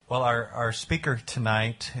Well, our speaker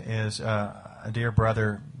tonight is a dear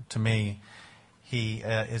brother to me. He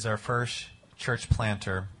is our first church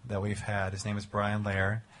planter that we've had. His name is Brian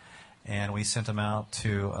Lair, and we sent him out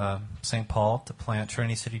to St. Paul to plant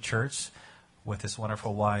Trinity City Church with his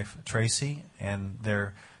wonderful wife, Tracy, and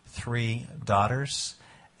their 3 daughters.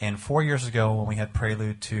 And 4 years ago, when we had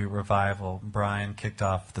Prelude to Revival, Brian kicked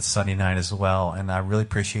off the Sunday night as well, and I really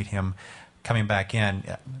appreciate him coming back in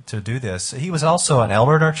to do this. He was also an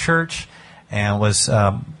elder at our church and was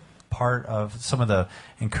part of some of the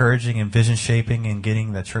encouraging and vision shaping and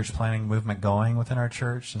getting the church planting movement going within our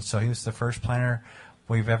church. And so he was the first planter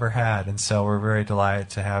we've ever had. And so we're very delighted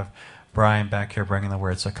to have Brian back here bringing the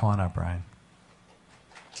word. So come on up, Brian.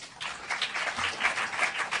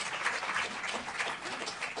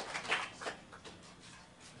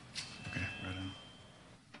 Okay, right on.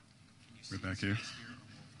 Right back here.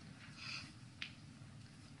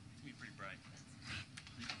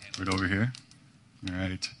 Right over here. All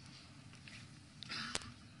right.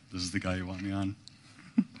 This is the guy you want me on.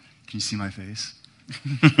 Can you see my face?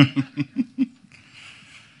 Well,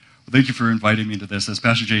 thank you for inviting me to this. As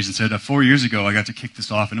Pastor Jason said, 4 years ago I got to kick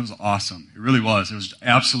this off, and it was awesome. It really was. It was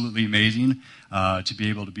absolutely amazing to be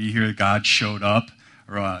able to be here. God showed up,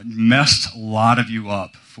 messed a lot of you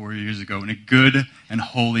up 4 years ago in a good and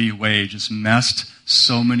holy way. Just messed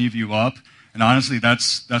so many of you up. And honestly,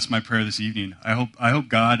 that's my prayer this evening. I hope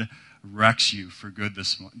God wrecks you for good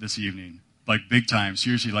this evening, like big time.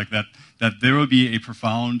 Seriously, like that there will be a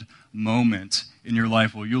profound moment in your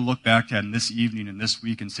life where you'll look back at this evening and this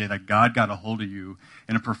week and say that God got a hold of you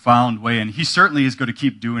in a profound way, and He certainly is going to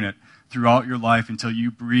keep doing it throughout your life until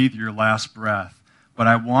you breathe your last breath. But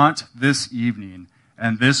I want this evening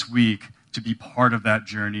and this week to be part of that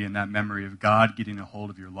journey and that memory of God getting a hold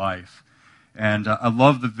of your life. And I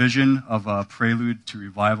love the vision of Prelude to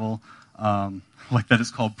Revival, like that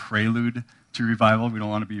it's called Prelude to Revival. We don't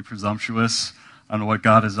want to be presumptuous. I don't know what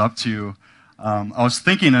God is up to. I was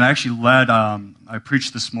thinking, and I actually I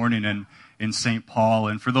preached this morning in St. Paul.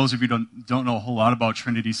 And for those of you who don't know a whole lot about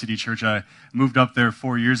Trinity City Church, I moved up there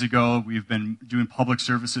 4 years ago. We've been doing public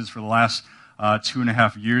services for the last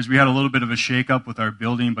 2.5 years. We had a little bit of a shake-up with our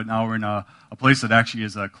building, but now we're in a place that actually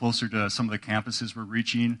is closer to some of the campuses we're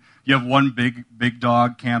reaching. You have one big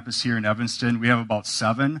dog campus here in Evanston. We have about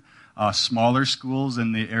 7 smaller schools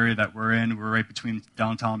in the area that we're in. We're right between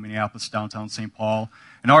downtown Minneapolis, downtown St. Paul.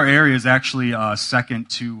 And our area is actually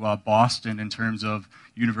second to Boston in terms of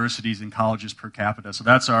universities and colleges per capita. So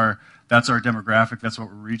that's our demographic. That's what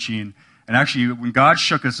we're reaching. And actually, when God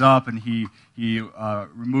shook us up and He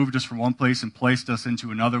removed us from one place and placed us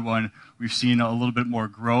into another one, we've seen a little bit more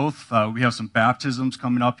growth. We have some baptisms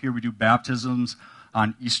coming up here. We do baptisms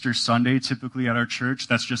on Easter Sunday, typically at our church.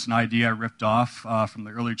 That's just an idea I ripped off from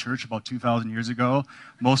the early church about 2,000 years ago.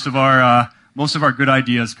 Most of our good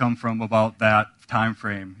ideas come from about that time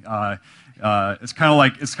frame. It's kind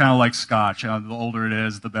of like Scotch. The older it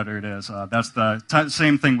is, the better it is. That's the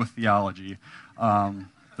same thing with theology.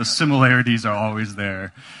 The similarities are always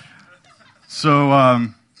there. So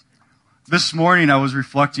this morning I was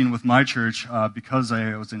reflecting with my church because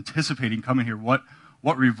I was anticipating coming here what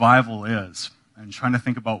revival is and trying to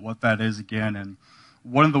think about what that is again. And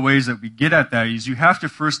one of the ways that we get at that is you have to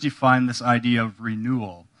first define this idea of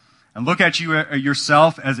renewal and look at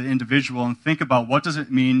yourself as an individual and think about what does it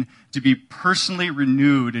mean to be personally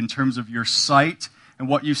renewed in terms of your sight and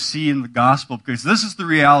what you see in the gospel, because this is the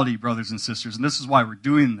reality, brothers and sisters, and this is why we're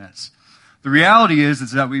doing this. The reality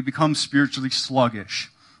is that we become spiritually sluggish.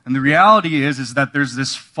 And the reality is that there's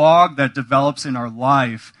this fog that develops in our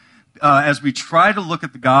life as we try to look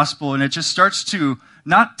at the gospel, and it just starts to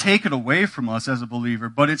not take it away from us as a believer,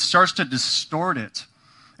 but it starts to distort it.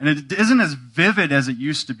 And it isn't as vivid as it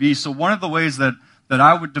used to be. So one of the ways that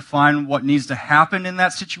I would define what needs to happen in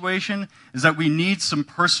that situation is that we need some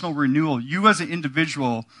personal renewal. You as an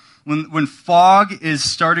individual, when fog is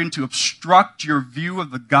starting to obstruct your view of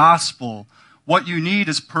the gospel, what you need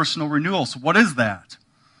is personal renewal. So what is that?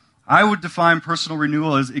 I would define personal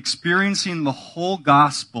renewal as experiencing the whole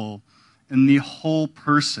gospel in the whole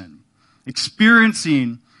person.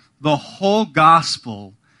 Experiencing the whole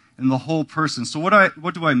gospel in the whole person. So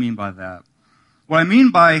what do I mean by that? What I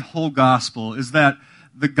mean by whole gospel is that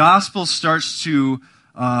the gospel starts to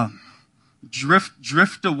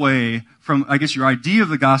drift away from, I guess your idea of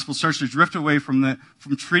the gospel starts to drift away from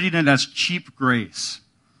treating it as cheap grace.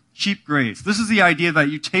 Cheap grace. This is the idea that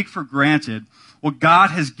you take for granted what God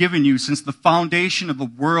has given you since the foundation of the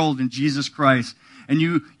world in Jesus Christ, and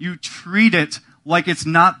you treat it like it's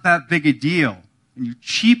not that big a deal, and you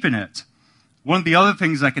cheapen it. One of the other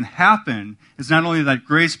things that can happen is not only that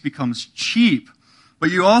grace becomes cheap, But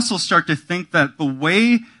you also start to think that the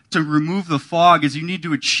way to remove the fog is you need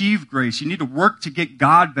to achieve grace. You need to work to get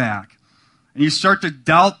God back. And you start to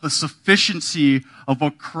doubt the sufficiency of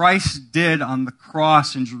what Christ did on the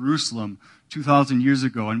cross in Jerusalem 2,000 years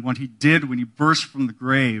ago and what he did when he burst from the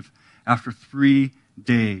grave after 3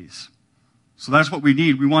 days. So that's what we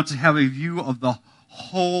need. We want to have a view of the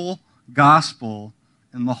whole gospel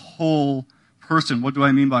and the whole person. What do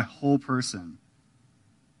I mean by whole person?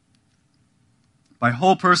 By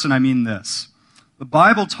whole person, I mean this. The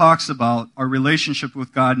Bible talks about our relationship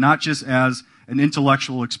with God not just as an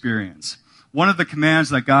intellectual experience. One of the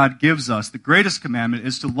commands that God gives us, the greatest commandment,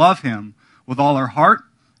 is to love him with all our heart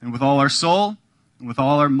and with all our soul and with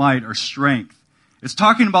all our might, our strength. It's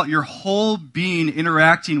talking about your whole being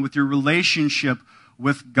interacting with your relationship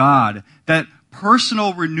with God. That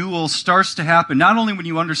personal renewal starts to happen not only when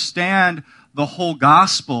you understand the whole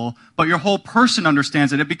gospel, but your whole person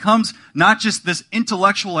understands it. It becomes not just this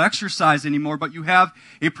intellectual exercise anymore, but you have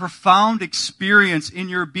a profound experience in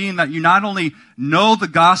your being that you not only know the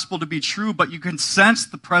gospel to be true, but you can sense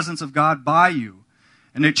the presence of God by you.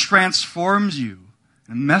 And it transforms you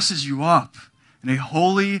and messes you up in a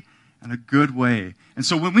holy and a good way. And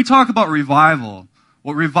so when we talk about revival,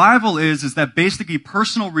 what revival is that basically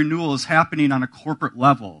personal renewal is happening on a corporate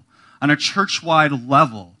level, on a church-wide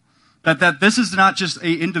level. That this is not just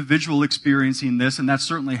an individual experiencing this, and that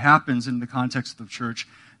certainly happens in the context of the church.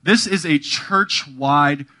 This is a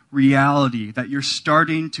church-wide reality that you're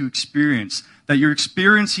starting to experience, that you're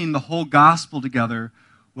experiencing the whole gospel together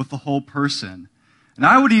with the whole person. And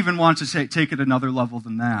I would even want to take it another level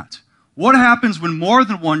than that. What happens when more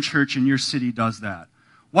than one church in your city does that?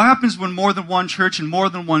 What happens when more than one church in more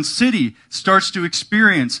than one city starts to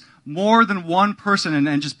experience more than one person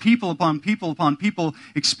and just people upon people upon people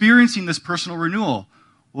experiencing this personal renewal?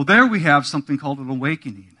 Well, there we have something called an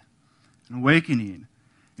awakening. An awakening.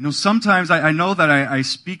 You know, sometimes I know that I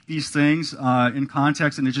speak these things in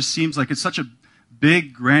context, and it just seems like it's such a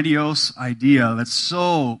big, grandiose idea that's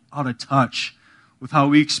so out of touch with how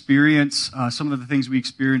we experience some of the things we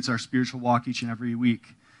experience our spiritual walk each and every week.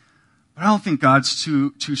 But I don't think God's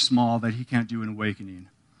too small that he can't do an awakening.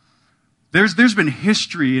 There's been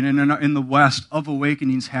history in the West of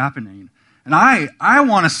awakenings happening. And I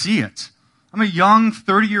want to see it. I'm a young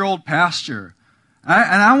 30-year-old pastor.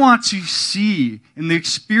 And I want to see in the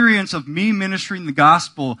experience of me ministering the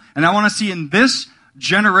gospel, and I want to see in this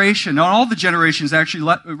generation, and all the generations actually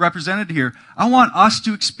represented here, I want us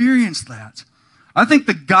to experience that. I think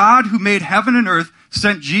the God who made heaven and earth,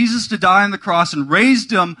 sent Jesus to die on the cross and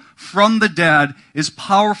raised him from the dead, is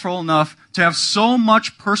powerful enough to have so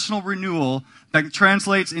much personal renewal that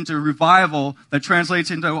translates into revival, that translates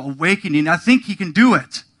into awakening. I think he can do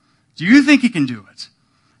it. Do you think he can do it?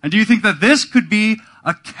 And do you think that this could be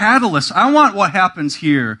a catalyst? I want what happens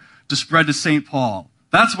here to spread to St. Paul.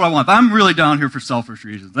 That's what I want. I'm really down here for selfish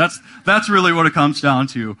reasons. That's really what it comes down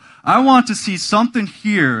to. I want to see something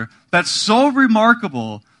here that's so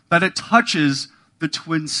remarkable that it touches the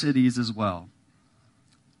Twin Cities as well.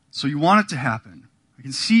 So you want it to happen. I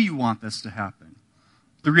can see you want this to happen.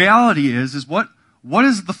 The reality is what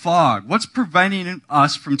is the fog? What's preventing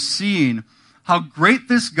us from seeing how great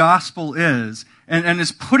this gospel is and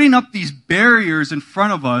is putting up these barriers in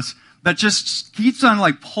front of us that just keeps on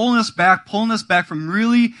like pulling us back from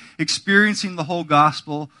really experiencing the whole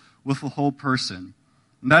gospel with the whole person.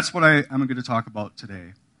 And that's what I'm going to talk about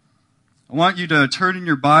today. I want you to turn in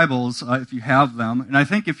your Bibles if you have them. And I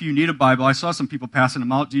think if you need a Bible, I saw some people passing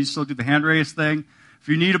them out. Do you still do the hand raise thing? If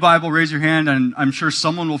you need a Bible, raise your hand, and I'm sure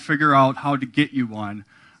someone will figure out how to get you one.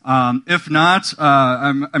 If not,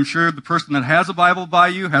 I'm sure the person that has a Bible by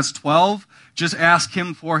you has 12. Just ask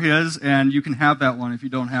him for his, and you can have that one if you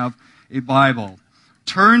don't have a Bible.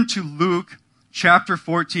 Turn to Luke chapter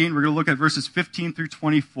 14. We're going to look at verses 15 through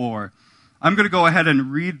 24. I'm going to go ahead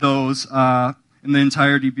and read those in the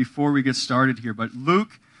entirety before we get started here. But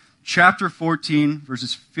Luke chapter 14,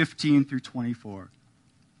 verses 15 through 24.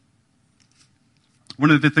 One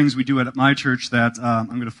of the things we do at my church that I'm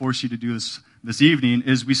going to force you to do this evening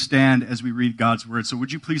is we stand as we read God's word. So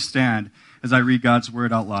would you please stand as I read God's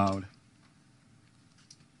word out loud?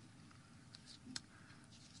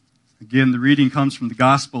 Again, the reading comes from the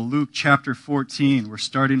Gospel, Luke chapter 14. We're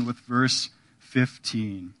starting with verse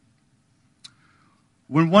 15.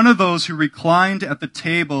 When one of those who reclined at the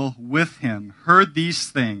table with him heard these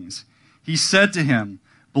things, he said to him,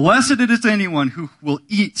 "Blessed is anyone who will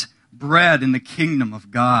eat bread in the kingdom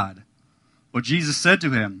of God." But Jesus said to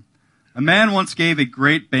him, "A man once gave a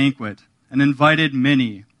great banquet and invited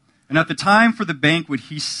many. And at the time for the banquet,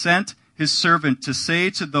 he sent his servant to say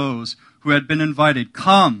to those who had been invited,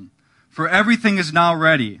 'Come, for everything is now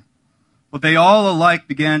ready." But they all alike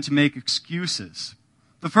began to make excuses.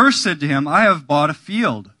 The first said to him, "I have bought a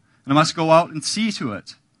field, and I must go out and see to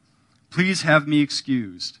it. Please have me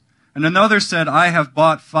excused." And another said, "I have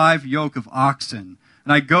bought 5 yoke of oxen,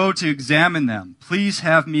 and I go to examine them. Please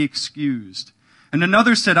have me excused." And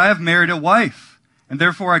another said, "I have married a wife, and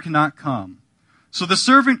therefore I cannot come." So the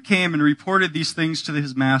servant came and reported these things to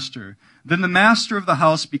his master. Then the master of the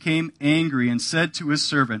house became angry and said to his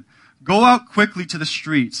servant, "Go out quickly to the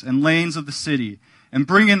streets and lanes of the city, and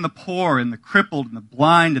bring in the poor and the crippled and the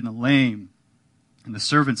blind and the lame." And the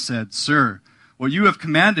servant said, "Sir, what you have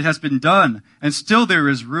commanded has been done, and still there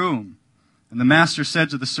is room." And the master said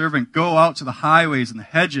to the servant, "Go out to the highways and the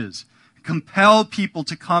hedges, and compel people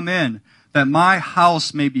to come in, that my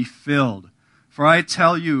house may be filled. For I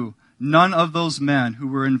tell you, none of those men who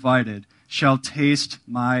were invited shall taste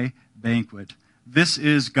my banquet." This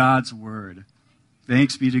is God's word.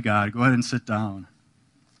 Thanks be to God. Go ahead and sit down.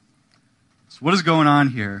 So what is going on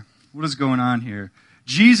here? What is going on here?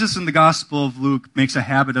 Jesus in the Gospel of Luke makes a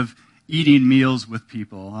habit of eating meals with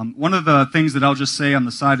people. One of the things that I'll just say on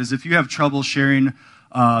the side is if you have trouble sharing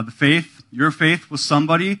your faith with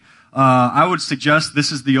somebody, I would suggest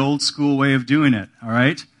this is the old school way of doing it, all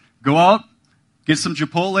right? Go out, get some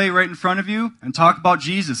Chipotle right in front of you, and talk about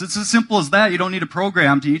Jesus. It's as simple as that. You don't need a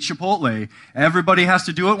program to eat Chipotle. Everybody has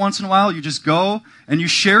to do it once in a while. You just go and you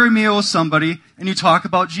share a meal with somebody and you talk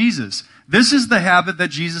about Jesus. This is the habit that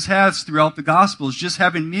Jesus has throughout the Gospels, just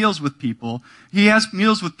having meals with people. He has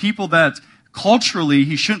meals with people that culturally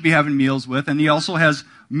he shouldn't be having meals with, and he also has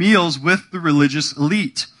meals with the religious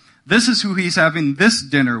elite. This is who he's having this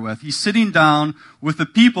dinner with. He's sitting down with the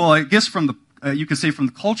people, I guess you could say from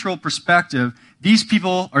the cultural perspective, these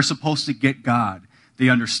people are supposed to get God. They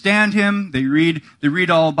understand him. They read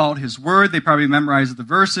all about his word. They probably memorize the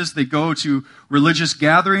verses. They go to religious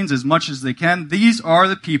gatherings as much as they can. These are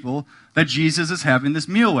the people that Jesus is having this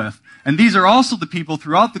meal with. And these are also the people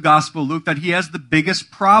throughout the Gospel of Luke that he has the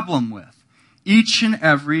biggest problem with, each and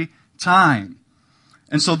every time.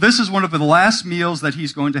 And so this is one of the last meals that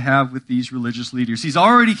he's going to have with these religious leaders. He's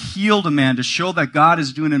already healed a man to show that God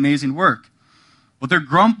is doing amazing work. But they're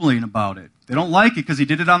grumbling about it. They don't like it because he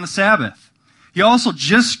did it on the Sabbath. He also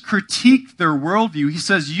just critiqued their worldview. He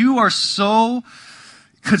says, "You are so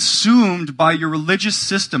consumed by your religious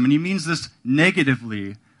system," and he means this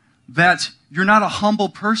negatively, "that you're not a humble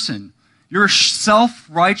person. You're a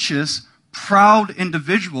self-righteous, proud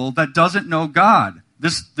individual that doesn't know God."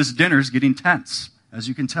 This dinner is getting tense, as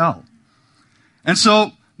you can tell. And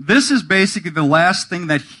so this is basically the last thing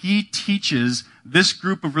that he teaches this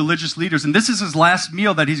group of religious leaders. And this is his last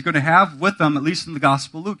meal that he's going to have with them, at least in the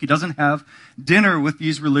Gospel of Luke. He doesn't have dinner with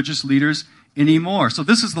these religious leaders anymore. So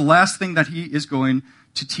this is the last thing that he is going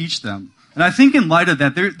to teach them. And I think in light of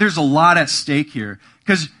that, there's a lot at stake here.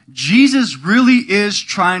 Because Jesus really is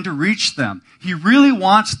trying to reach them. He really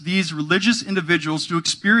wants these religious individuals to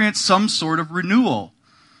experience some sort of renewal.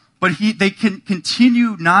 But they can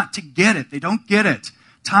continue not to get it. They don't get it.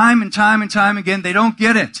 Time and time and time again, they don't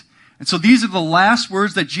get it. And so these are the last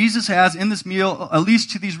words that Jesus has in this meal, at least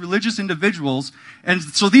to these religious individuals. And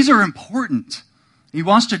so these are important. He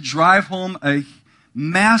wants to drive home a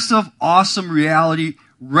massive, awesome reality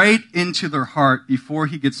right into their heart before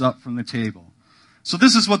he gets up from the table. So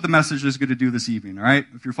this is what the message is going to do this evening, all right?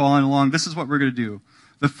 If you're following along, this is what we're going to do.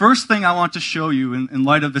 The first thing I want to show you in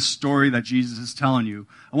light of this story that Jesus is telling you,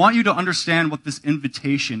 I want you to understand what this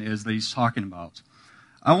invitation is that he's talking about.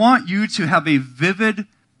 I want you to have a vivid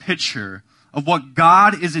picture of what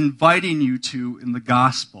God is inviting you to in the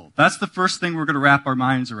gospel. That's the first thing we're going to wrap our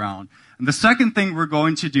minds around. And the second thing we're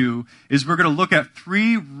going to do is we're going to look at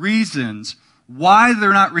 3 reasons why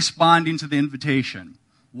they're not responding to the invitation.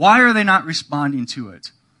 Why are they not responding to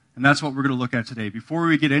it? And that's what we're going to look at today. Before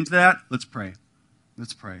we get into that, let's pray.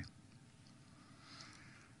 Let's pray.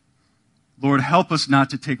 Lord, help us not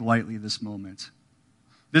to take lightly this moment.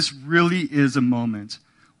 This really is a moment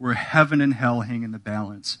where heaven and hell hang in the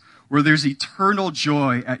balance, where there's eternal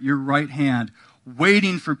joy at your right hand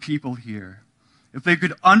waiting for people here. If they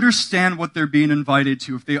could understand what they're being invited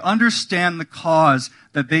to, if they understand the cause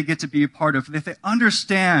that they get to be a part of, if they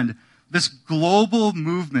understand this global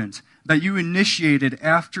movement that you initiated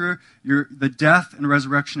after the death and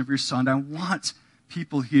resurrection of your Son, I want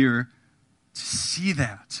people here to see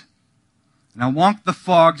that. And I want the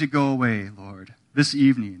fog to go away, Lord, this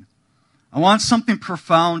evening. I want something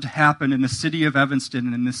profound to happen in the city of Evanston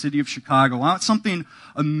and in the city of Chicago. I want something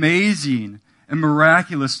amazing and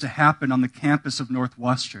miraculous to happen on the campus of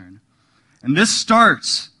Northwestern. And this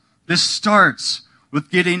starts with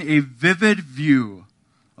getting a vivid view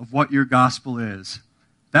of what your gospel is.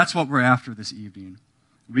 That's what we're after this evening.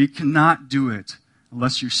 We cannot do it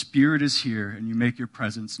unless your Spirit is here and you make your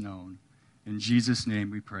presence known. In Jesus' name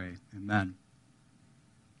we pray. Amen.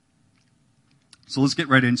 So let's get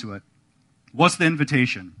right into it. What's the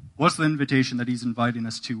invitation? What's the invitation that he's inviting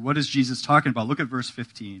us to? What is Jesus talking about? Look at verse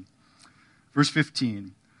 15. Verse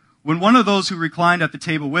 15. When one of those who reclined at the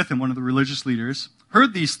table with him, one of the religious leaders,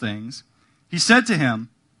 heard these things, he said to him,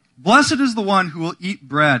 "Blessed is the one who will eat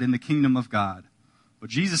bread in the kingdom of God." But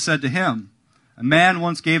Jesus said to him, "A man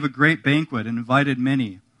once gave a great banquet and invited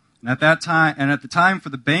many. And at the time for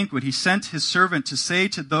the banquet, he sent his servant to say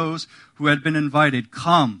to those who had been invited,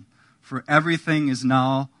 'Come, for everything is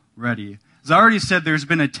now ready.'" As I already said, there's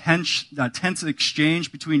been a tense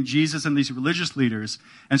exchange between Jesus and these religious leaders.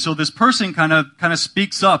 And so this person kind of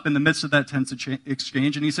speaks up in the midst of that tense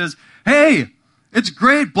exchange, and he says, "Hey, it's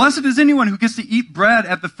great. Blessed is anyone who gets to eat bread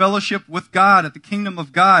at the fellowship with God, at the kingdom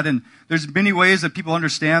of God." And there's many ways that people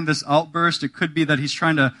understand this outburst. It could be that he's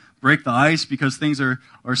trying to break the ice because things are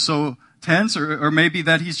so tense, or maybe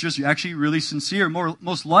that he's just actually really sincere.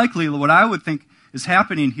 Most likely, what I would think is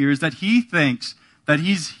happening here is that he thinks that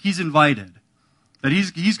he's invited, that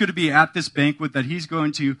he's going to be at this banquet, that he's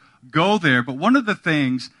going to go there. But one of the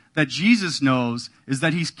things that Jesus knows is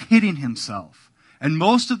that he's kidding himself. And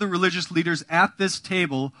most of the religious leaders at this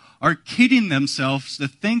table are kidding themselves to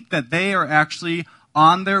think that they are actually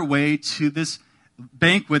on their way to this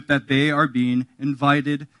banquet that they are being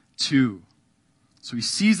invited to. So he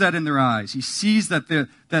sees that in their eyes. He sees that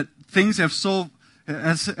things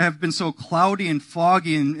have been so cloudy and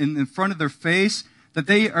foggy in front of their face that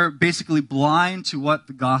they are basically blind to what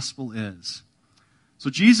the gospel is. So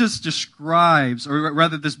Jesus describes, or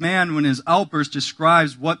rather this man, when his outburst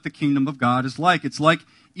describes what the kingdom of God is like. It's like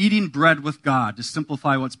eating bread with God, to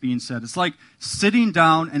simplify what's being said. It's like sitting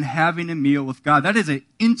down and having a meal with God. That is an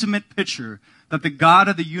intimate picture that the God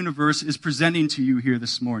of the universe is presenting to you here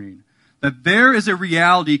this morning. That there is a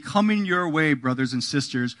reality coming your way, brothers and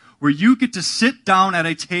sisters, where you get to sit down at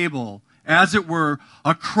a table, as it were,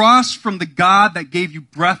 across from the God that gave you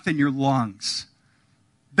breath in your lungs.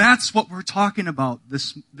 That's what we're talking about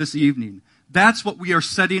this evening. That's what we are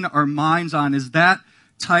setting our minds on, is that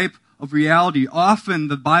type of reality. Often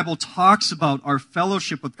the Bible talks about our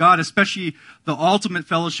fellowship with God, especially the ultimate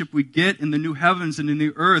fellowship we get in the new heavens and in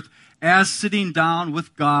the earth, as sitting down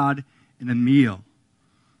with God in a meal.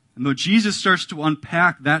 And though Jesus starts to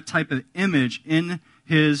unpack that type of image in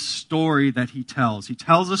his story that he tells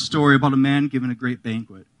a story about a man giving a great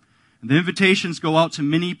banquet. And the invitations go out to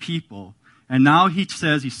many people. And now he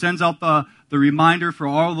sends out the reminder for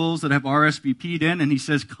all those that have RSVP'd in, and he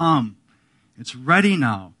says, "Come. It's ready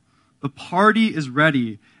now. The party is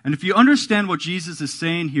ready." And if you understand what Jesus is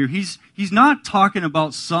saying here, he's not talking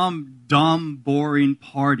about some dumb, boring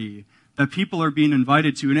party that people are being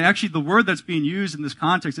invited to. And actually, the word that's being used in this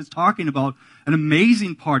context, it's talking about an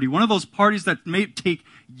amazing party, one of those parties that may take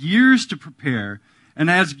years to prepare. And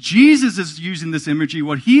as Jesus is using this imagery,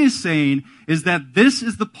 what he is saying is that this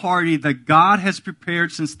is the party that God has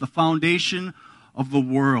prepared since the foundation of the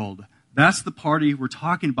world. That's the party we're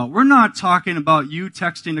talking about. We're not talking about you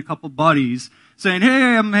texting a couple buddies saying,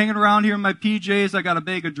 "Hey, I'm hanging around here in my PJs. I got a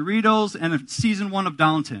bag of Doritos and a season 1 of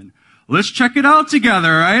Downton. Let's check it out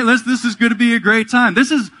together, right? This is going to be a great time."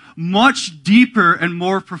 This is much deeper and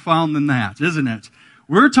more profound than that, isn't it?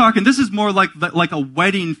 We're talking, this is more like a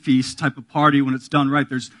wedding feast type of party when it's done right.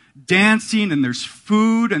 There's dancing and there's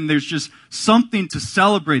food and there's just something to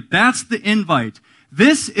celebrate. That's the invite.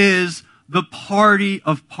 This is the party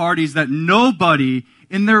of parties that nobody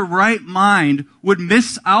in their right mind would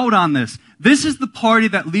miss out on this. This is the party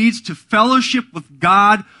that leads to fellowship with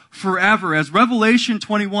God forever. As Revelation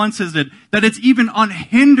 21 says that it's even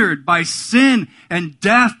unhindered by sin and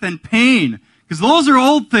death and pain. Because those are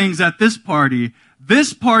old things at this party.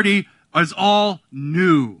 This party is all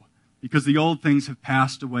new because the old things have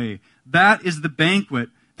passed away. That is the banquet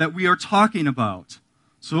that we are talking about.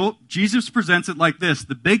 So Jesus presents it like this.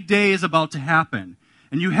 The big day is about to happen.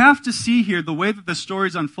 And you have to see here the way that the story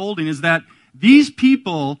is unfolding is that these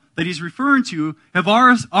people that he's referring to have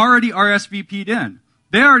already RSVP'd in.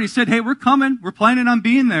 They already said, "Hey, we're coming. We're planning on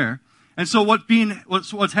being there." And so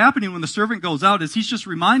what's happening when the servant goes out is he's just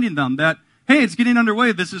reminding them that, hey, it's getting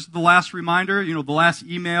underway. This is the last reminder, the last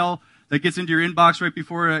email that gets into your inbox right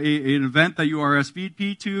before an event that you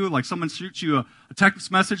RSVP to. Like someone shoots you a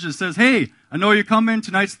text message that says, "Hey, I know you're coming.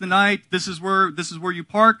 Tonight's the night. This is where you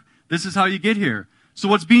park. This is how you get here." So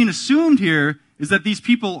what's being assumed here is that these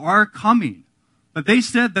people are coming. But they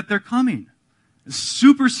said that they're coming. It's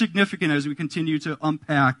super significant as we continue to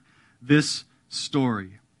unpack this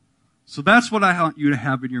story. So that's what I want you to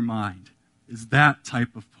have in your mind. is that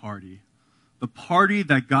type of party. The party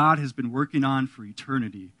that God has been working on for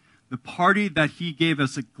eternity. The party that he gave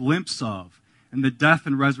us a glimpse of in the death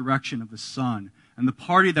and resurrection of the Son. And the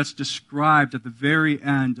party that's described at the very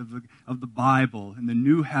end of the Bible, in the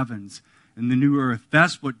new heavens and the new earth.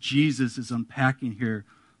 That's what Jesus is unpacking here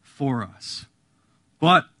for us.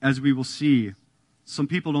 But, as we will see, some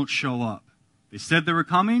people don't show up. They said they were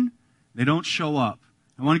coming, they don't show up.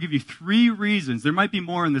 I want to give you 3 reasons. There might be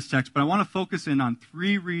more in this text, but I want to focus in on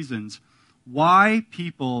 3 reasons why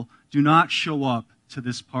people do not show up to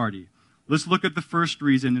this party. Let's look at the first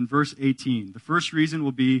reason in verse 18. The first reason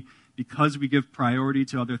will be because we give priority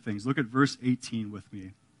to other things. Look at verse 18 with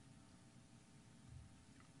me.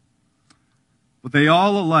 But they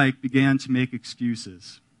all alike began to make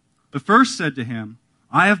excuses. The first said to him,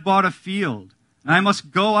 I have bought a field, and I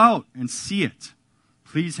must go out and see it.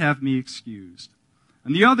 Please have me excused.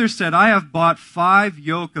 And the other said, I have bought 5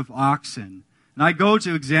 yoke of oxen, and I go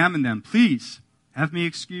to examine them. Please have me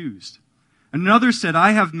excused. And another said,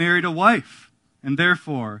 I have married a wife, and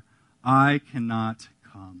therefore I cannot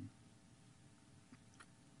come.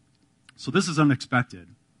 So this is unexpected.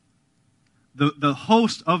 The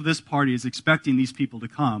host of this party is expecting these people to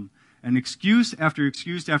come, and excuse after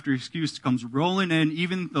excuse after excuse comes rolling in,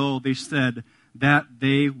 even though they said that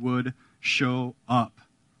they would show up.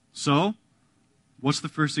 So, what's the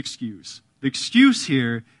first excuse? The excuse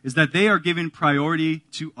here is that they are giving priority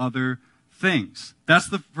to other things. That's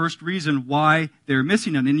the first reason why they're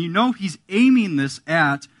missing it. And you know he's aiming this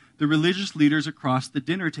at the religious leaders across the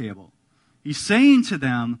dinner table. He's saying to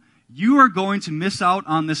them, you are going to miss out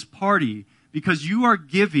on this party because you are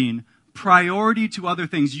giving priority to other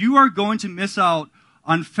things. You are going to miss out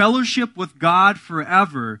on fellowship with God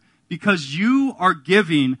forever because you are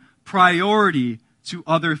giving priority to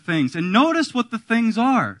other things. And notice what the things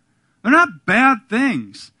are. They're not bad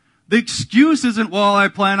things. The excuse isn't, well, I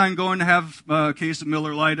plan on going to have a case of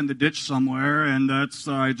Miller Lite in the ditch somewhere, and that's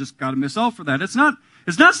I just got to miss out for that. It's not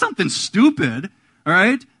something stupid, all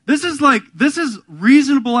right? This is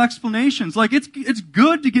reasonable explanations. Like it's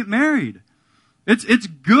good to get married. It's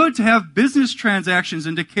good to have business transactions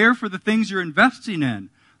and to care for the things you're investing in.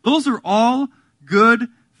 Those are all good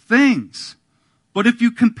things. But if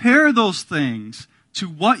you compare those things to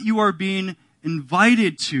what you are being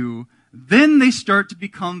invited to, then they start to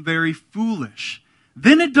become very foolish.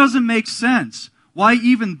 Then it doesn't make sense why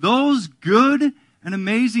even those good and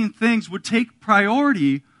amazing things would take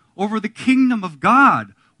priority over the kingdom of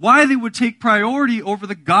God. Why they would take priority over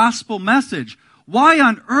the gospel message. Why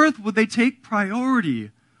on earth would they take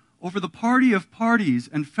priority over the party of parties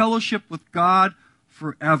and fellowship with God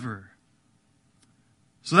forever?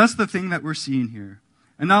 So that's the thing that we're seeing here.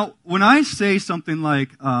 And now, when I say something like,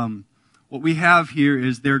 what we have here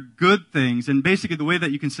is they're good things, and basically the way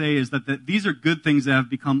that you can say is that these are good things that have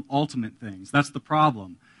become ultimate things. That's the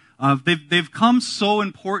problem. They've come so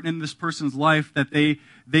important in this person's life that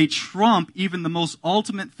they trump even the most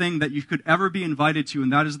ultimate thing that you could ever be invited to,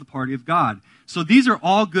 and that is the party of God. So these are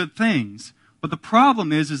all good things, but the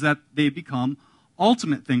problem is that they become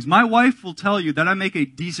ultimate things. My wife will tell you that I make a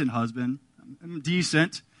decent husband. I'm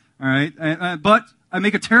decent, all right, but I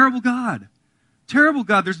make a terrible God. Terrible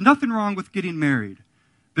God. There's nothing wrong with getting married.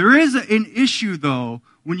 There is an issue, though,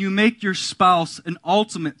 when you make your spouse an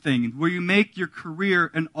ultimate thing, where you make your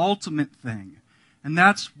career an ultimate thing. And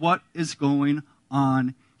that's what is going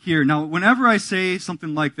on here. Now, whenever I say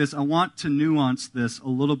something like this, I want to nuance this a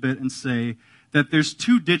little bit and say that there's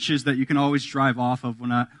 2 ditches that you can always drive off of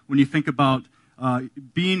when you think about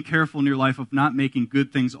being careful in your life of not making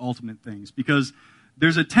good things ultimate things. Because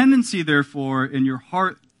there's a tendency, therefore, in your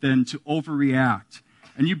heart then to overreact.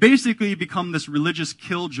 And you basically become this religious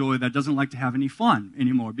killjoy that doesn't like to have any fun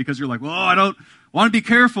anymore because you're like, well, I don't want to be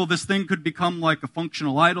careful. This thing could become like a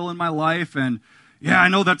functional idol in my life. And yeah, I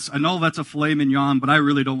know that's a filet mignon, but I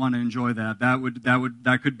really don't want to enjoy that.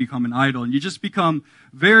 That could become an idol. And you just become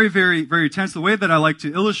very, very, very tense. The way that I like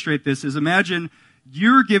to illustrate this is imagine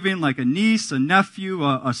you're giving like a niece, a nephew,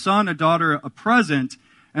 a son, a daughter, a present,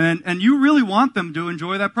 and you really want them to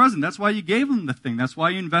enjoy that present. That's why you gave them the thing. That's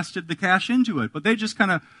why you invested the cash into it. But they just kind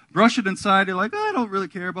of brush it aside. They're like, I don't really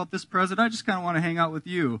care about this present. I just kind of want to hang out with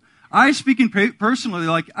you. I, speaking personally,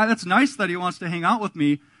 like, that's nice that he wants to hang out with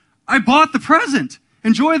me. I bought the present.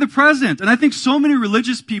 Enjoy the present. And I think so many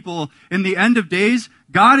religious people in the end of days,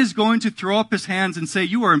 God is going to throw up his hands and say,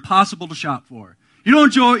 you are impossible to shop for. You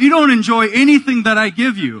don't enjoy anything that I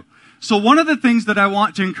give you. So one of the things that I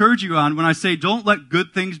want to encourage you on when I say don't let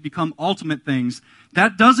good things become ultimate things,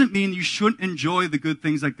 that doesn't mean you shouldn't enjoy the good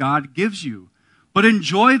things that God gives you. But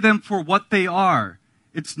enjoy them for what they are.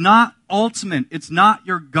 It's not ultimate. It's not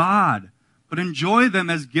your God. but enjoy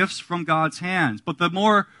them as gifts from God's hands. But the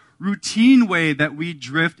more routine way that we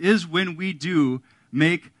drift is when we do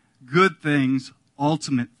make good things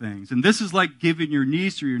ultimate things. And this is like giving your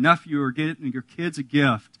niece or your nephew or getting your kids a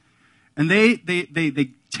gift. And they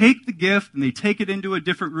take the gift and they take it into a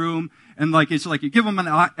different room, and it's like you give them an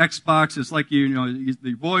Xbox. It's like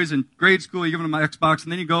the boys in grade school, you give them an Xbox,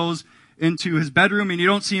 and then he goes into his bedroom and you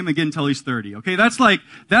don't see him again until he's 30. Okay, that's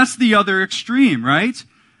the other extreme, right?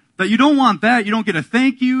 That you don't want that. You don't get a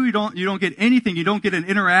thank you. You don't get anything. You don't get an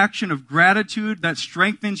interaction of gratitude that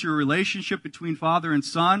strengthens your relationship between father and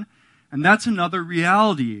son. And that's another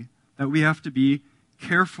reality that we have to be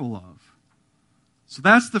careful of. So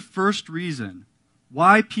that's the first reason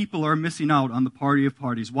why people are missing out on the party of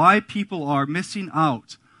parties, why people are missing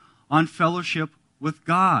out on fellowship with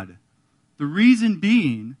God. The reason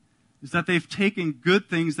being is that they've taken good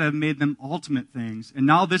things that have made them ultimate things, and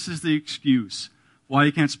now this is the excuse why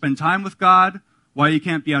you can't spend time with God, why you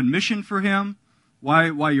can't be on mission for Him,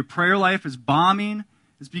 why your prayer life is bombing.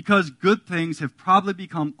 Is because good things have probably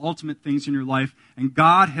become ultimate things in your life, and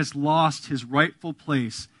God has lost His rightful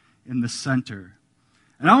place in the center.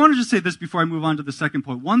 And I want to just say this before I move on to the second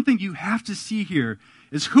point. One thing you have to see here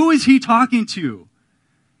is, who is He talking to?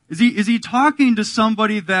 Is he talking to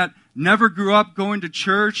somebody that never grew up going to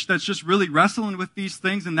church, that's just really wrestling with these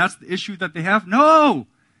things, and that's the issue that they have? No!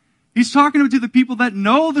 He's talking to the people that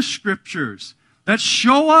know the Scriptures, that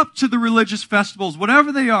show up to the religious festivals,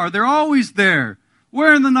 whatever they are. They're always there,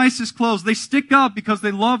 wearing the nicest clothes. They stick up because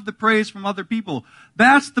they love the praise from other people.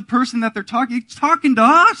 That's the person that they're talking. He's talking to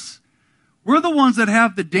us. We're the ones that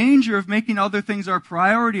have the danger of making other things our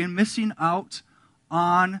priority and missing out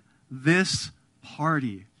on this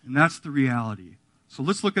party. And that's the reality. So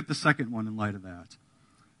let's look at the second one in light of that.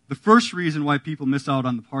 The first reason why people miss out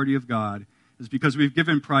on the party of God is because we've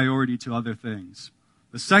given priority to other things.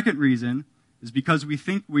 The second reason is because we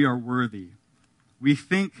think we are worthy. We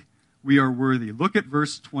think we are worthy. Look at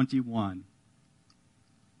verse 21.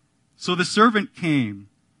 So the servant came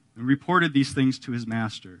and reported these things to his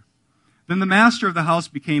master. Then the master of the house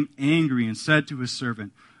became angry and said to his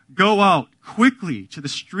servant, "Go out quickly to the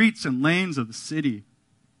streets and lanes of the city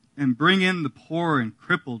and bring in the poor and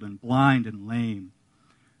crippled and blind and lame."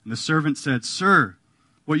 And the servant said, "Sir,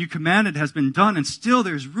 what you commanded has been done, and still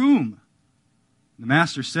there's room." And the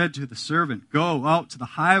master said to the servant, "Go out to the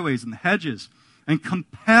highways and the hedges and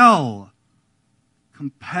compel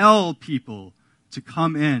people to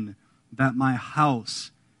come in, that my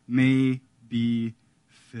house may be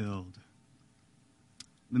filled."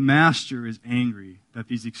 The master is angry that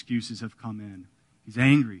these excuses have come in. He's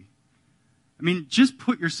angry. I mean, just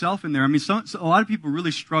put yourself in there. I mean, a lot of people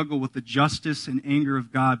really struggle with the justice and anger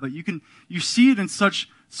of God, but you see it in such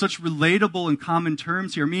relatable and common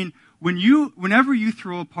terms here. I mean, whenever you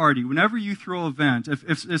throw a party, whenever you throw an event,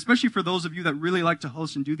 especially for those of you that really like to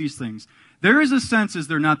host and do these things, there is a sense, is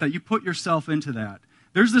there not, that you put yourself into that.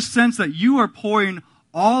 There's the sense that you are pouring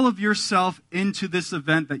all of yourself into this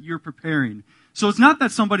event that you're preparing. So it's not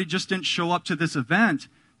that somebody just didn't show up to this event.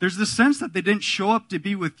 There's the sense that they didn't show up to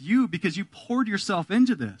be with you because you poured yourself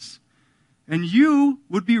into this. And you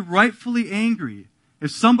would be rightfully angry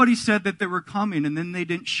if somebody said that they were coming and then they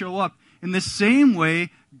didn't show up. In the same way,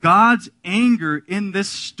 God's anger in this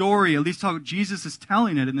story, at least how Jesus is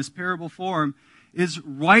telling it in this parable form, is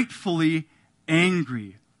rightfully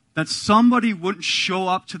angry. That somebody wouldn't show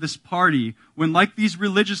up to this party when, like these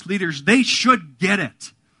religious leaders, they should get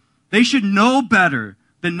it. They should know better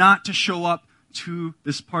than not to show up to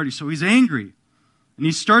this party. So he's angry. And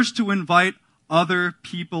he starts to invite other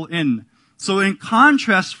people in. So in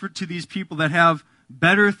contrast to these people that have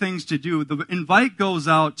better things to do, the invite goes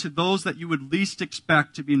out to those that you would least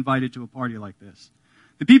expect to be invited to a party like this.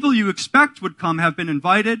 The people you expect would come have been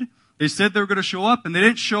invited. They said they were going to show up, and they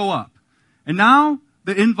didn't show up. And now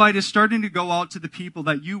the invite is starting to go out to the people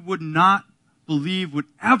that you would not believe would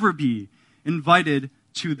ever be invited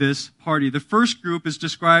to this party. The first group is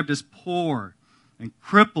described as poor and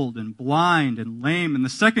crippled and blind and lame. And the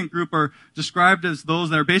second group are described as those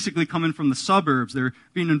that are basically coming from the suburbs. They're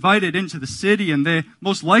being invited into the city, and they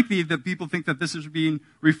most likely that people think that this is being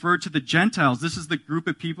referred to the Gentiles. This is the group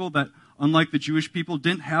of people that, unlike the Jewish people,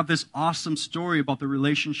 didn't have this awesome story about the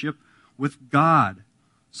relationship with God.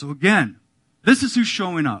 So again, this is who's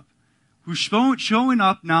showing up. Who's showing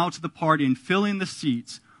up now to the party and filling the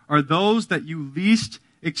seats are those that you least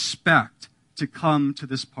expect to come to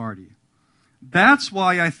this party. That's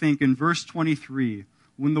why I think in verse 23,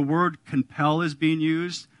 when the word compel is being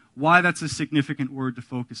used, why that's a significant word to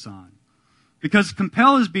focus on. Because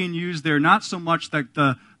compel is being used there not so much that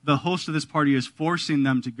the host of this party is forcing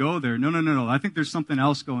them to go there. No. I think there's something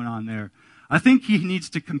else going on there. I think he needs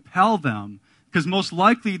to compel them, because most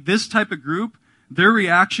likely this type of group, their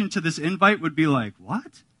reaction to this invite would be like,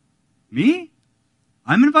 what? Me?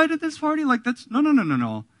 I'm invited to this party? Like, that's,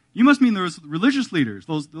 no. You must mean those religious leaders,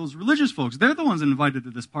 those religious folks. They're the ones invited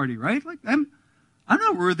to this party, right? Like, I'm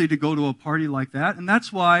not worthy to go to a party like that. And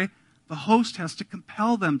that's why the host has to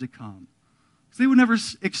compel them to come. Because they would never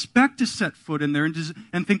expect to set foot in there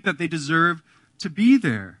and think that they deserve to be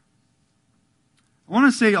there. I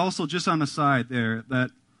want to say also, just on the side there,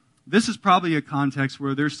 that this is probably a context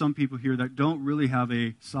where there's some people here that don't really have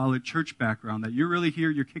a solid church background, that you're really here,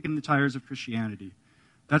 you're kicking the tires of Christianity.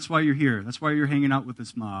 That's why you're here. That's why you're hanging out with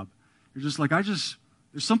this mob. You're just like, there's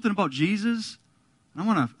something about Jesus. I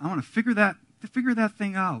want to figure that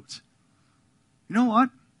thing out. You know what?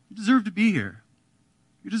 You deserve to be here.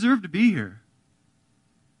 You deserve to be here.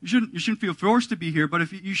 You shouldn't feel forced to be here, but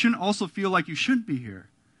you shouldn't also feel like you shouldn't be here.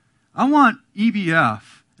 I want EBF,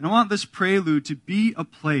 and I want this Prelude to be a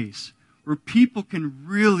place where people can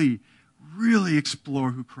really, really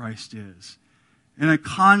explore who Christ is, in a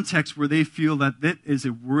context where they feel that it is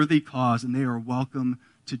a worthy cause and they are welcome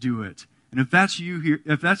to do it. And if that's you here,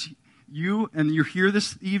 if that's you and you're here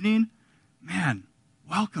this evening, man,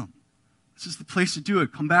 welcome. This is the place to do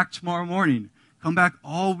it. Come back tomorrow morning. Come back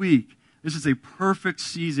all week. This is a perfect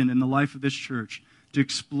season in the life of this church to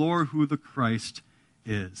explore who the Christ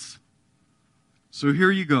is. So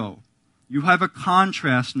here you go. You have a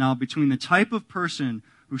contrast now between the type of person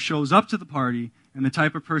who shows up to the party and the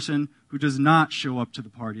type of person who does not show up to the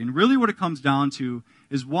party. And really what it comes down to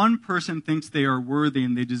is one person thinks they are worthy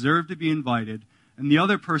and they deserve to be invited, and the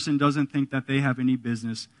other person doesn't think that they have any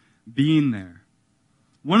business being there.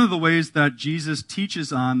 One of the ways that Jesus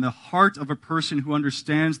teaches on the heart of a person who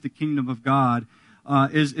understands the kingdom of God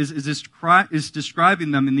is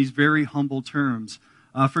describing them in these very humble terms.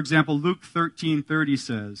 For example, Luke 13:30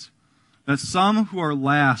 says that some who are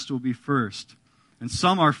last will be first, and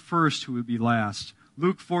some are first who will be last.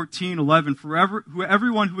 Luke 14:11,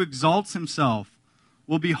 everyone who exalts himself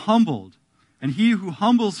will be humbled, and he who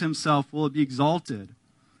humbles himself will be exalted.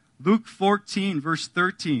 Luke 14, verse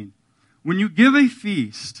 13, when you give a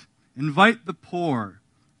feast, invite the poor,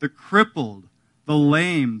 the crippled, the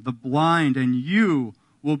lame, the blind, and you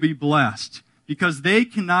will be blessed, because they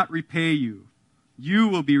cannot repay you. You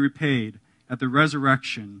will be repaid at the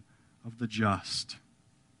resurrection of the just.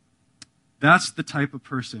 That's the type of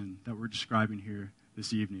person that we're describing here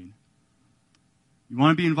this evening. You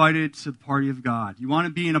want to be invited to the party of God. You want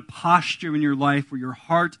to be in a posture in your life where your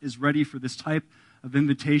heart is ready for this type of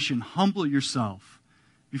invitation. Humble yourself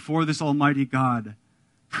before this almighty God.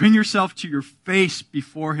 Bring yourself to your face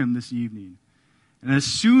before him this evening. And as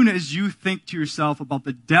soon as you think to yourself about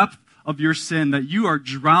the depth of your sin, that you are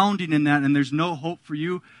drowning in that and there's no hope for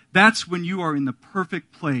you, that's when you are in the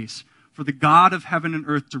perfect place for the God of heaven and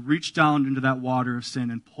earth to reach down into that water of sin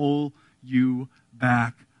and pull you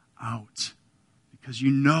back out. Because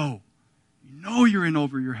you know you're in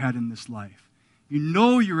over your head in this life. You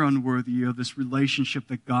know you're unworthy of this relationship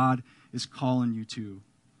that God is calling you to.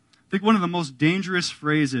 I think one of the most dangerous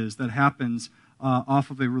phrases that happens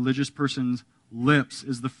off of a religious person's lips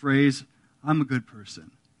is the phrase, I'm a good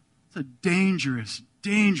person. It's a dangerous,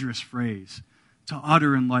 dangerous phrase to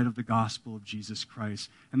utter in light of the gospel of Jesus Christ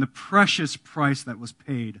and the precious price that was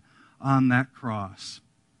paid on that cross.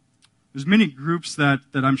 There's many groups that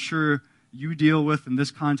I'm sure you deal with in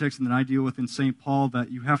this context and that I deal with in St. Paul that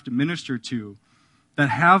you have to minister to, that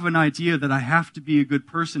have an idea that I have to be a good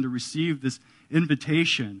person to receive this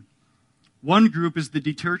invitation. One group is the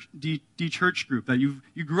de-church group, that you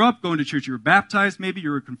grew up going to church. You were baptized, maybe you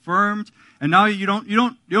were confirmed, and now you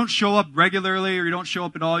don't show up regularly or you don't show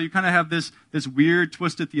up at all. You kind of have this weird,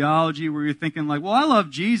 twisted theology where you're thinking like, well, I love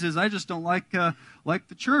Jesus, I just don't like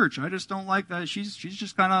the church. I just don't like that. She's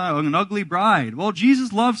just kind of an ugly bride. Well,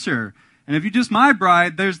 Jesus loves her. And if you're just my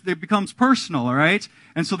bride, it becomes personal, all right?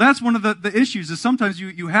 And so that's one of the issues is sometimes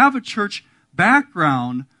you have a church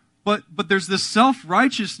background, but there's this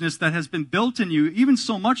self-righteousness that has been built in you, even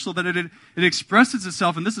so much so that it expresses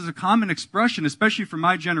itself, and this is a common expression, especially for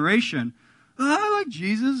my generation. I like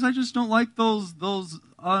Jesus, I just don't like those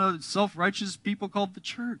self-righteous people called the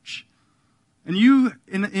church. And you,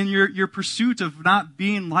 in your pursuit of not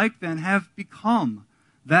being like them, have become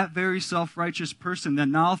that very self-righteous person that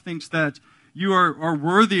now thinks that you are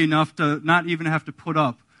worthy enough to not even have to put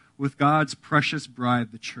up with God's precious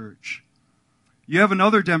bride, the church. You have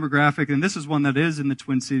another demographic, and this is one that is in the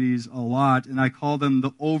Twin Cities a lot, and I call them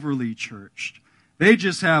the overly churched. They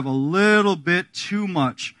just have a little bit too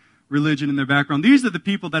much religion in their background. These are the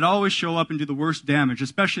people that always show up and do the worst damage,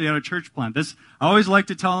 especially at a church plant. I always like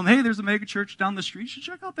to tell them, hey, there's a mega church down the street. You should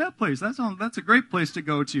check out that place. That's a great place to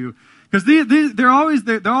go to. Because they have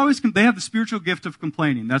the spiritual gift of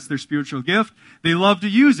complaining. That's their spiritual gift. They love to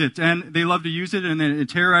use it, and then it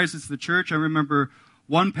terrorizes the church. I remember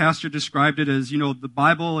one pastor described it as, the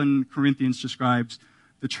Bible in Corinthians describes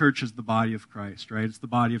the church as the body of Christ, right? It's the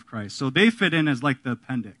body of Christ. So they fit in as like the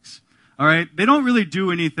appendix. All right? They don't really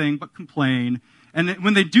do anything but complain. And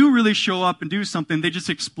when they do really show up and do something, they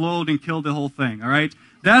just explode and kill the whole thing. All right?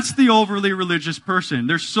 That's the overly religious person.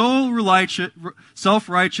 They're so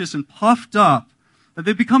self-righteous and puffed up that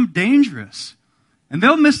they become dangerous. And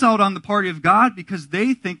they'll miss out on the party of God because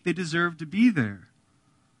they think they deserve to be there.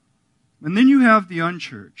 And then you have the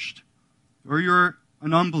unchurched. Or you're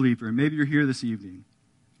an unbeliever. Maybe you're here this evening.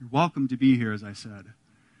 You're welcome to be here, as I said.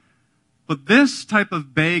 But this type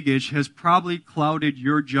of baggage has probably clouded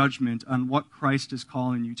your judgment on what Christ is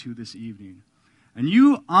calling you to this evening. And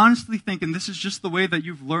you honestly think, and this is just the way that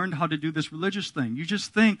you've learned how to do this religious thing, you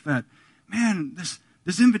just think that, man,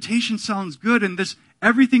 this invitation sounds good, and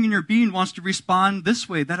everything in your being wants to respond this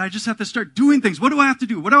way, that I just have to start doing things. What do I have to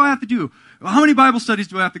do? What do I have to do? How many Bible studies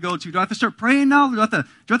do I have to go to? Do I have to start praying now? Do I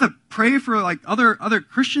have to pray for like other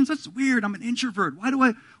Christians? That's weird. I'm an introvert.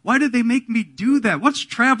 Why did they make me do that? What's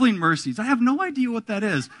traveling mercies? I have no idea what that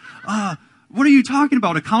is. What are you talking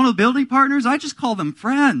about? Accountability partners? I just call them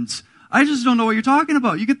friends. I just don't know what you're talking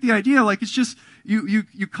about. You get the idea. Like, it's just, you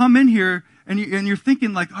come in here and you're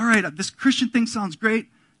thinking like, all right, this Christian thing sounds great.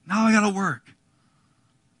 Now I got to work.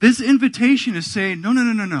 This invitation is saying,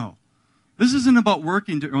 no. This isn't about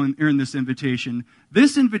working to earn this invitation.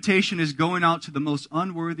 This invitation is going out to the most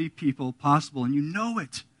unworthy people possible, and you know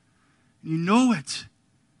it. You know it.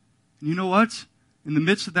 And you know what? In the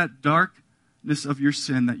midst of that darkness of your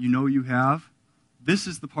sin that you know you have, this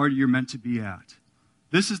is the party you're meant to be at.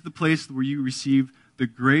 This is the place where you receive the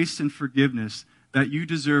grace and forgiveness that you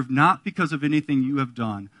deserve, not because of anything you have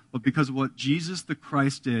done, but because of what Jesus the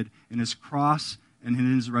Christ did in his cross and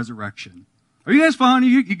in his resurrection. Are you guys following?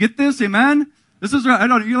 You get this? Amen? This is, you're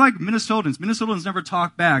like Minnesotans. Minnesotans never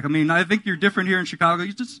talk back. I mean, I think you're different here in Chicago.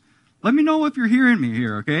 You just, let me know if you're hearing me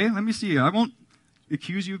here, okay? Let me see. I won't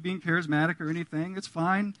accuse you of being charismatic or anything. It's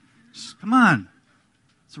fine. Just, come on.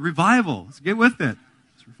 It's a revival. Let's get with it.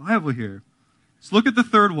 It's revival here. Let's look at the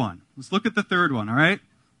third one. All right?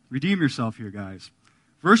 Redeem yourself here, guys.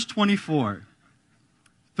 Verse 24.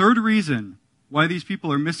 Third reason why these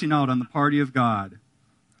people are missing out on the party of God.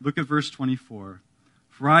 Look at verse 24.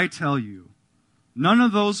 For I tell you, none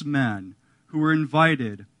of those men who were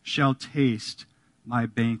invited shall taste my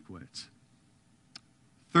banquet.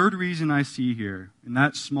 Third reason I see here in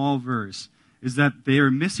that small verse is that they are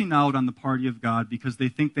missing out on the party of God because they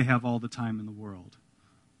think they have all the time in the world.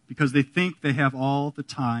 Because they think they have all the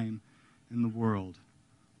time in the world.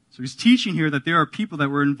 So he's teaching here that there are people that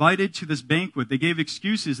were invited to this banquet. They gave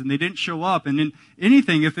excuses and they didn't show up. And in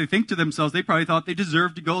anything, if they think to themselves, they probably thought they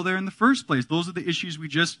deserved to go there in the first place. Those are the issues we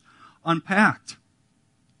just unpacked.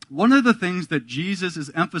 One of the things that Jesus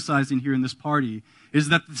is emphasizing here in this party is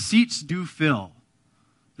that the seats do fill.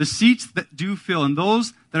 The seats that do fill, and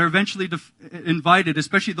those that are eventually invited,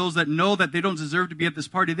 especially those that know that they don't deserve to be at this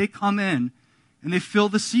party, they come in and they fill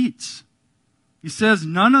the seats. He says,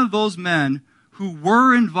 none of those men who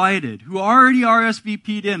were invited, who already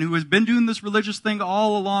RSVP'd in, who has been doing this religious thing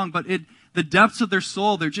all along, but the depths of their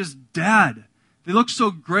soul, they're just dead. They look so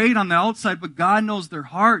great on the outside, but God knows their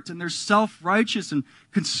heart, and they're self-righteous and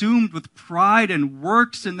consumed with pride and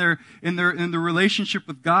works in their relationship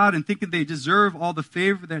with God, and thinking they deserve all the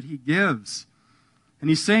favor that He gives. And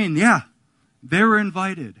He's saying, yeah, they were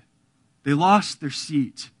invited. They lost their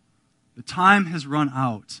seat. The time has run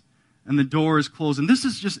out, and the door is closed. And this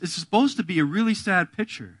is it's supposed to be a really sad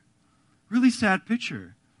picture. Really sad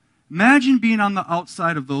picture. Imagine being on the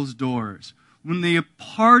outside of those doors when the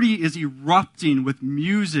party is erupting with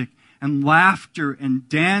music and laughter and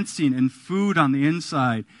dancing and food on the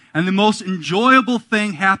inside. And the most enjoyable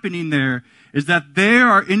thing happening there is that there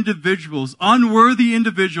are individuals, unworthy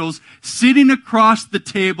individuals, sitting across the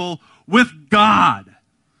table with God.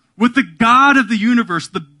 With the God of the universe,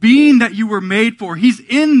 the being that you were made for. He's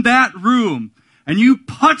in that room. And you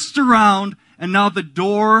putzed around, and now the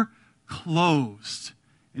door closed.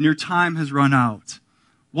 And your time has run out.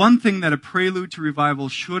 One thing that a prelude to revival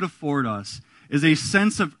should afford us is a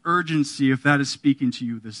sense of urgency, if that is speaking to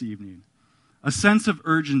you this evening. A sense of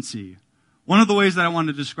urgency. One of the ways that I want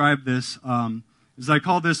to describe this is I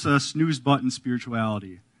call this snooze button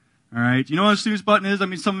spirituality. All right? You know what a snooze button is? I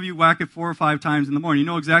mean, some of you whack it 4 or 5 times in the morning. You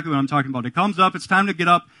know exactly what I'm talking about. It comes up, it's time to get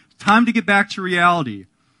up, it's time to get back to reality.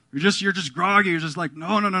 You're just groggy. You're just like, no.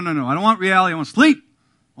 I don't want reality. I want sleep.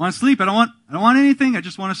 I want to sleep. I don't want anything. I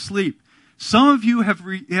just want to sleep. Some of you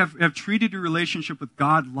have treated your relationship with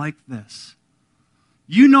God like this.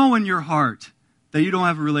 You know in your heart that you don't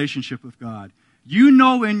have a relationship with God. You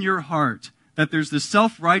know in your heart that there's this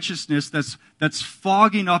self-righteousness that's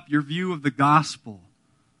fogging up your view of the gospel.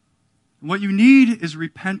 And what you need is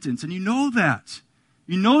repentance, and you know that.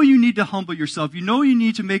 You know you need to humble yourself. You know you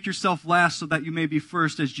need to make yourself last so that you may be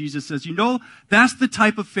first, as Jesus says. You know that's the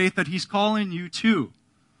type of faith that he's calling you to.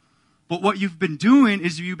 But what you've been doing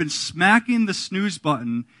is you've been smacking the snooze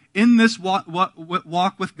button in this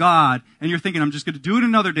walk with God, and you're thinking, I'm just going to do it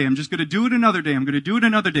another day. I'm just going to do it another day. I'm going to do it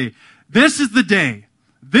another day. This is the day.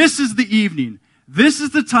 This is the evening. This is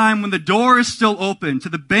the time when the door is still open to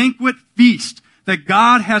the banquet feast that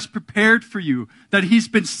God has prepared for you, that he's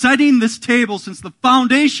been setting this table since the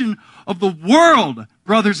foundation of the world,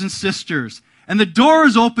 brothers and sisters. And the door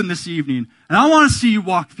is open this evening, and I want to see you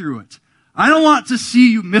walk through it. I don't want to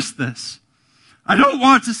see you miss this. I don't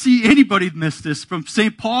want to see anybody miss this from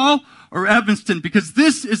St. Paul or Evanston, because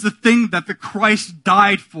this is the thing that the Christ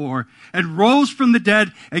died for and rose from the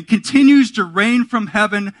dead and continues to reign from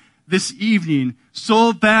heaven this evening,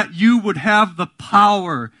 so that you would have the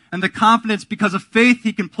power and the confidence, because of faith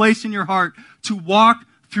he can place in your heart, to walk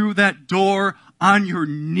through that door on your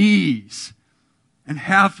knees and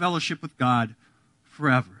have fellowship with God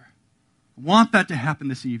forever. I want that to happen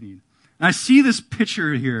this evening. And I see this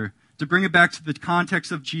picture here, to bring it back to the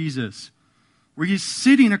context of Jesus, where he's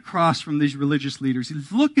sitting across from these religious leaders.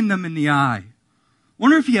 He's looking them in the eye.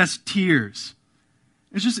 Wonder if he has tears.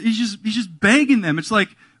 He's just begging them. It's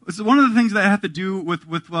one of the things that I have to do with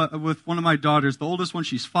one of my daughters. The oldest one,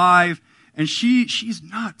 she's 5, and she's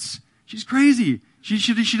nuts. She's crazy.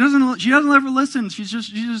 She doesn't ever listen. She's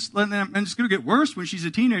just letting them, and it's going to get worse when she's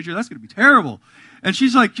a teenager. That's going to be terrible. And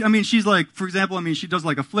she's like, for example, she does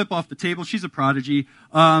like a flip off the table. She's a prodigy.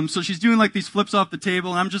 So she's doing like these flips off the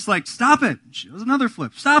table, and I'm just like, stop it. She does another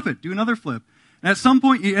flip. Stop it. Do another flip. And at some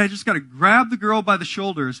point, I just got to grab the girl by the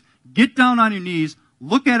shoulders, get down on your knees,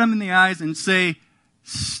 look at him in the eyes, and say,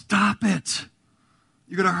 stop it.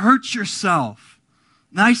 You're going to hurt yourself.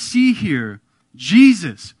 And I see here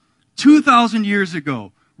Jesus, 2,000 years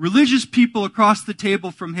ago, religious people across the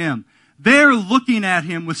table from him. They're looking at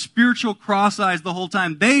him with spiritual cross eyes the whole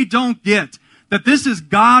time. They don't get that this is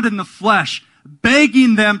God in the flesh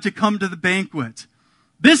begging them to come to the banquet.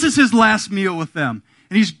 This is his last meal with them.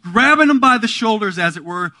 And he's grabbing them by the shoulders, as it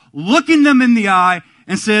were, looking them in the eye,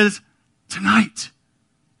 and says, tonight,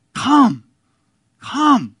 come.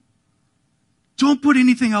 Don't put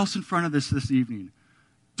anything else in front of this evening.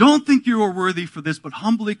 Don't think you are worthy for this, but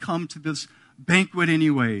humbly come to this banquet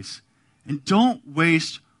anyways. And don't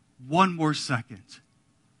waste one more second.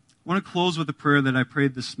 I want to close with a prayer that I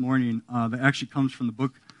prayed this morning that actually comes from the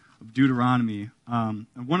book of Deuteronomy. And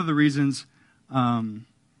one of the reasons that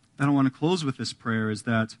I want to close with this prayer is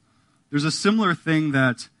that there's a similar thing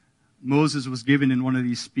that Moses was given in one of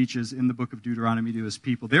these speeches in the book of Deuteronomy to his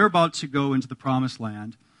people. They're about to go into the promised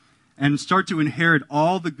land and start to inherit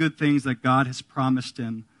all the good things that God has promised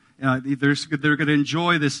him. They're going to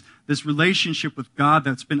enjoy this relationship with God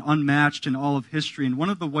that's been unmatched in all of history. And one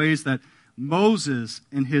of the ways that Moses,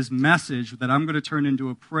 in his message that I'm going to turn into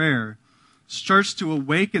a prayer, starts to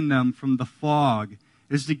awaken them from the fog,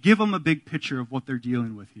 is to give them a big picture of what they're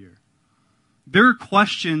dealing with here. There are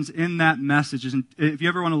questions in that message. If you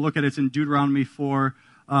ever want to look at it, it's in Deuteronomy 4,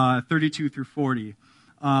 32 through 40.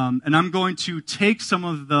 And I'm going to take some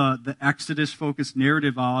of the Exodus-focused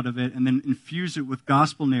narrative out of it and then infuse it with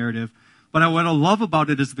gospel narrative. But what I love about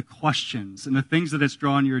it is the questions and the things that it's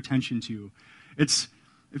drawing your attention to.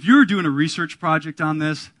 If you're doing a research project on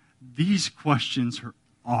this, these questions are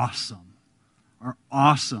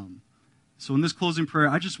awesome. So in this closing prayer,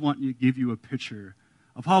 I just want to give you a picture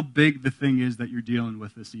of how big the thing is that you're dealing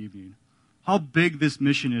with this evening. How big this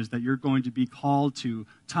mission is that you're going to be called to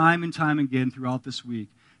time and time again throughout this week.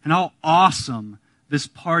 And how awesome this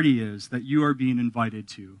party is that you are being invited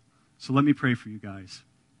to. So let me pray for you guys.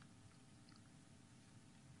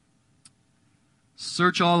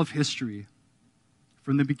 Search all of history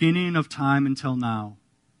from the beginning of time until now,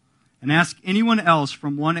 and ask anyone else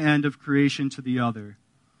from one end of creation to the other,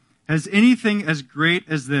 has anything as great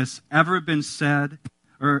as this ever been said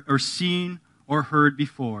or seen or heard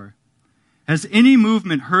before? Has any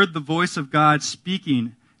movement heard the voice of God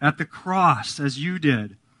speaking at the cross as you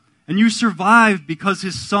did? And you survived because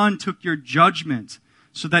his Son took your judgment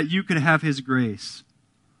so that you could have his grace.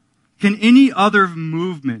 Can any other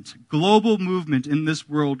movement, global movement in this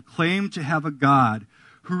world, claim to have a God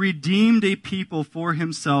who redeemed a people for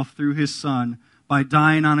himself through his Son by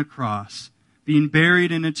dying on a cross, being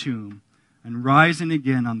buried in a tomb, and rising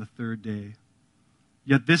again on the third day.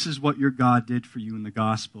 Yet this is what your God did for you in the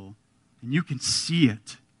gospel, and you can see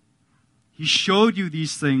it. He showed you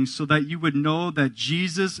these things so that you would know that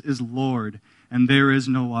Jesus is Lord and there is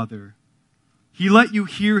no other. He let you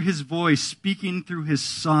hear his voice speaking through his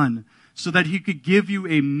Son so that he could give you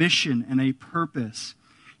a mission and a purpose.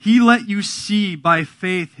 He let you see by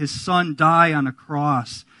faith his Son die on a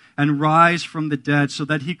cross and rise from the dead so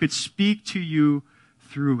that he could speak to you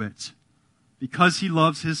through it. Because he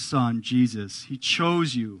loves his Son, Jesus, he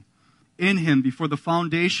chose you in him before the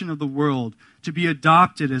foundation of the world to be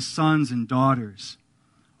adopted as sons and daughters.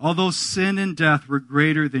 Although sin and death were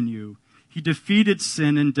greater than you, he defeated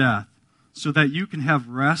sin and death so that you can have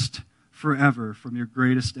rest forever from your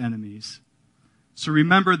greatest enemies. So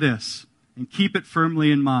remember this and keep it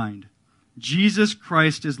firmly in mind. Jesus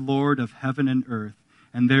Christ is Lord of heaven and earth,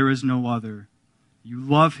 and there is no other. You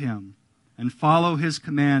love him and follow his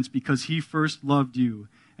commands because he first loved you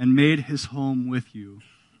and made his home with you.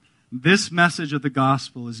 This message of the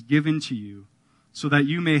gospel is given to you so that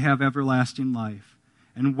you may have everlasting life,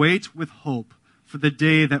 and wait with hope for the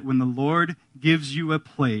day that when the Lord gives you a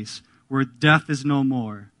place where death is no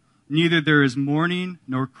more, neither there is mourning,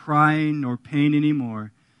 nor crying, nor pain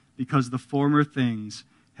anymore, because the former things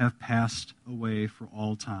have passed away for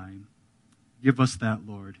all time. Give us that,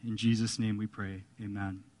 Lord. In Jesus' name we pray.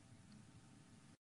 Amen.